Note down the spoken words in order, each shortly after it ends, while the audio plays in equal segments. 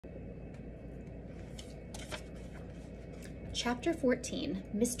Chapter 14,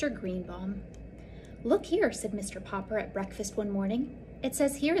 Mr. Greenbaum. "Look here," said Mr. Popper at breakfast one morning. "It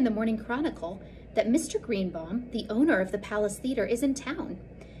says here in the Morning Chronicle that Mr. Greenbaum, the owner of the Palace Theater, is in town.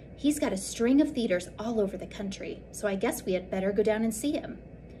 He's got a string of theaters all over the country, so I guess we had better go down and see him."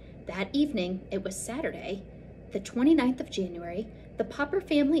 That evening, it was Saturday, the 29th of January, the Popper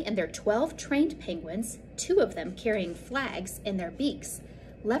family and their 12 trained penguins, 2 of them carrying flags in their beaks,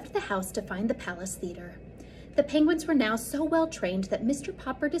 left the house to find the Palace Theater. The penguins were now so well trained that Mr.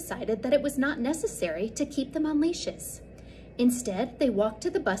 Popper decided that it was not necessary to keep them on leashes. Instead, they walked to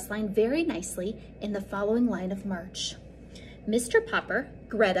the bus line very nicely in the following line of march: Mr. Popper,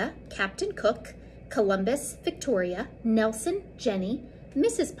 Greta, Captain Cook, Columbus, Victoria, Nelson, Jenny,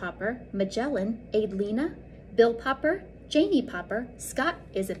 Mrs. Popper, Magellan, Adelina, Bill Popper, Janie Popper, Scott,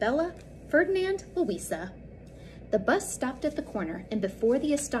 Isabella, Ferdinand, Louisa. The bus stopped at the corner, and before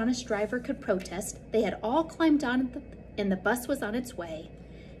the astonished driver could protest, they had all climbed on and the bus was on its way.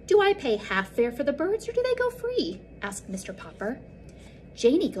 "Do I pay half fare for the birds, or do they go free?" asked Mr. Popper.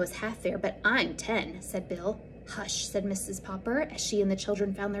 "Janie goes half fare, but I'm 10, said Bill. "Hush," said Mrs. Popper, as she and the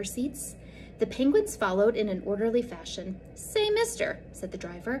children found their seats. The penguins followed in an orderly fashion. "Say, mister," said the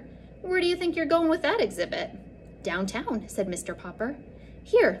driver, "where do you think you're going with that exhibit?" "Downtown," said Mr. Popper.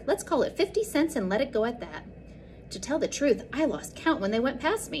 "Here, let's call it 50 cents and let it go at that." "To tell the truth, I lost count when they went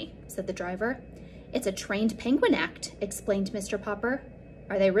past me," said the driver. "It's a trained penguin act," explained Mr. Popper.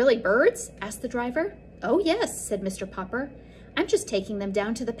 "Are they really birds?" asked the driver. "Oh yes," said Mr. Popper. "I'm just taking them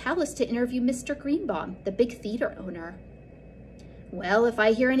down to the palace to interview Mr. Greenbaum, the big theater owner." "Well, if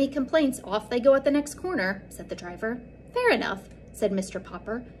I hear any complaints, off they go at the next corner," said the driver. "Fair enough," said Mr.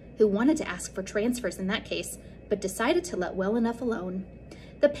 Popper, who wanted to ask for transfers in that case, but decided to let well enough alone.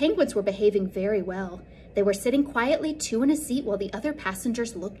 The penguins were behaving very well. They were sitting quietly 2 in a seat while the other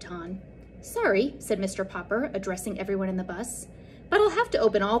passengers looked on. "Sorry," said Mr. Popper, addressing everyone in the bus, "but I'll have to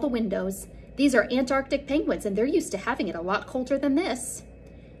open all the windows. These are Antarctic penguins, and they're used to having it a lot colder than this."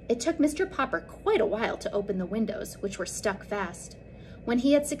 It took Mr. Popper quite a while to open the windows, which were stuck fast. When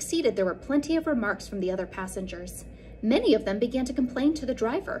he had succeeded, there were plenty of remarks from the other passengers. Many of them began to complain to the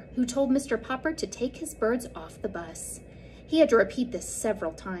driver, who told Mr. Popper to take his birds off the bus. He had to repeat this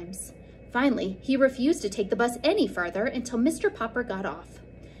several times. Finally, he refused to take the bus any farther until Mr. Popper got off.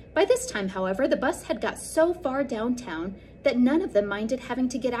 By this time, however, the bus had got so far downtown that none of them minded having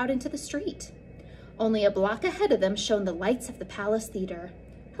to get out into the street. Only a block ahead of them shone the lights of the Palace Theater.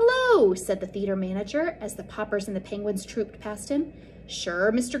 "Hello," said the theater manager as the Poppers and the penguins trooped past him.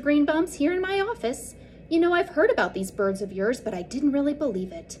 "Sure, Mr. Greenbaum's here in my office. You know, I've heard about these birds of yours, but I didn't really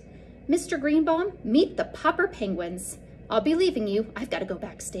believe it. Mr. Greenbaum, meet the Popper penguins. I'll be leaving you. I've got to go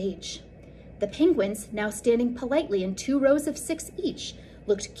backstage." The penguins, now standing politely in 2 rows of 6 each,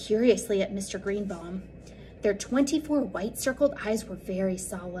 looked curiously at Mr. Greenbaum. Their 24 white-circled eyes were very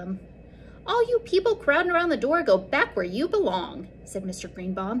solemn. "All you people crowding around the door, go back where you belong," said Mr.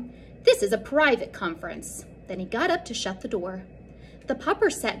 Greenbaum. "This is a private conference." Then he got up to shut the door. The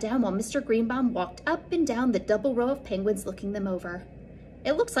Poppers sat down while Mr. Greenbaum walked up and down the double row of penguins, looking them over.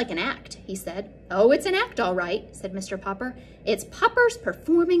 "It looks like an act," he said. "Oh, it's an act, all right," said Mr. Popper. "It's Popper's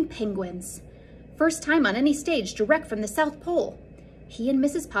Performing Penguins. First time on any stage direct from the South Pole." He and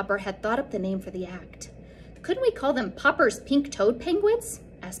Mrs. Popper had thought up the name for the act. "Couldn't we call them Popper's Pink-Toed Penguins?"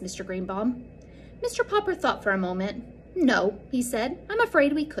 asked Mr. Greenbaum. Mr. Popper thought for a moment. "No," he said, "I'm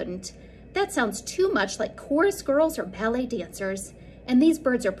afraid we couldn't. That sounds too much like chorus girls or ballet dancers. And these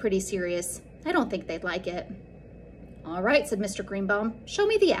birds are pretty serious. I don't think they'd like it." "All right," said Mr. Greenbaum. "Show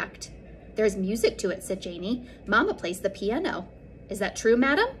me the act." "There's music to it," said Janie. "Mama plays the piano." "Is that true,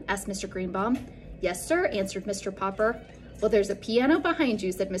 madam?" asked Mr. Greenbaum. "Yes, sir," answered Mr. Popper. "Well, there's a piano behind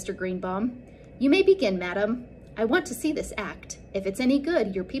you," said Mr. Greenbaum. "You may begin, madam. I want to see this act. If it's any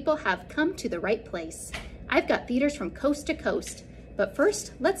good, your people have come to the right place. I've got theaters from coast to coast. But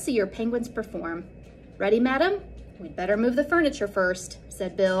first, let's see your penguins perform. Ready, madam?" "We'd better move the furniture first,"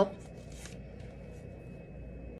 said Bill.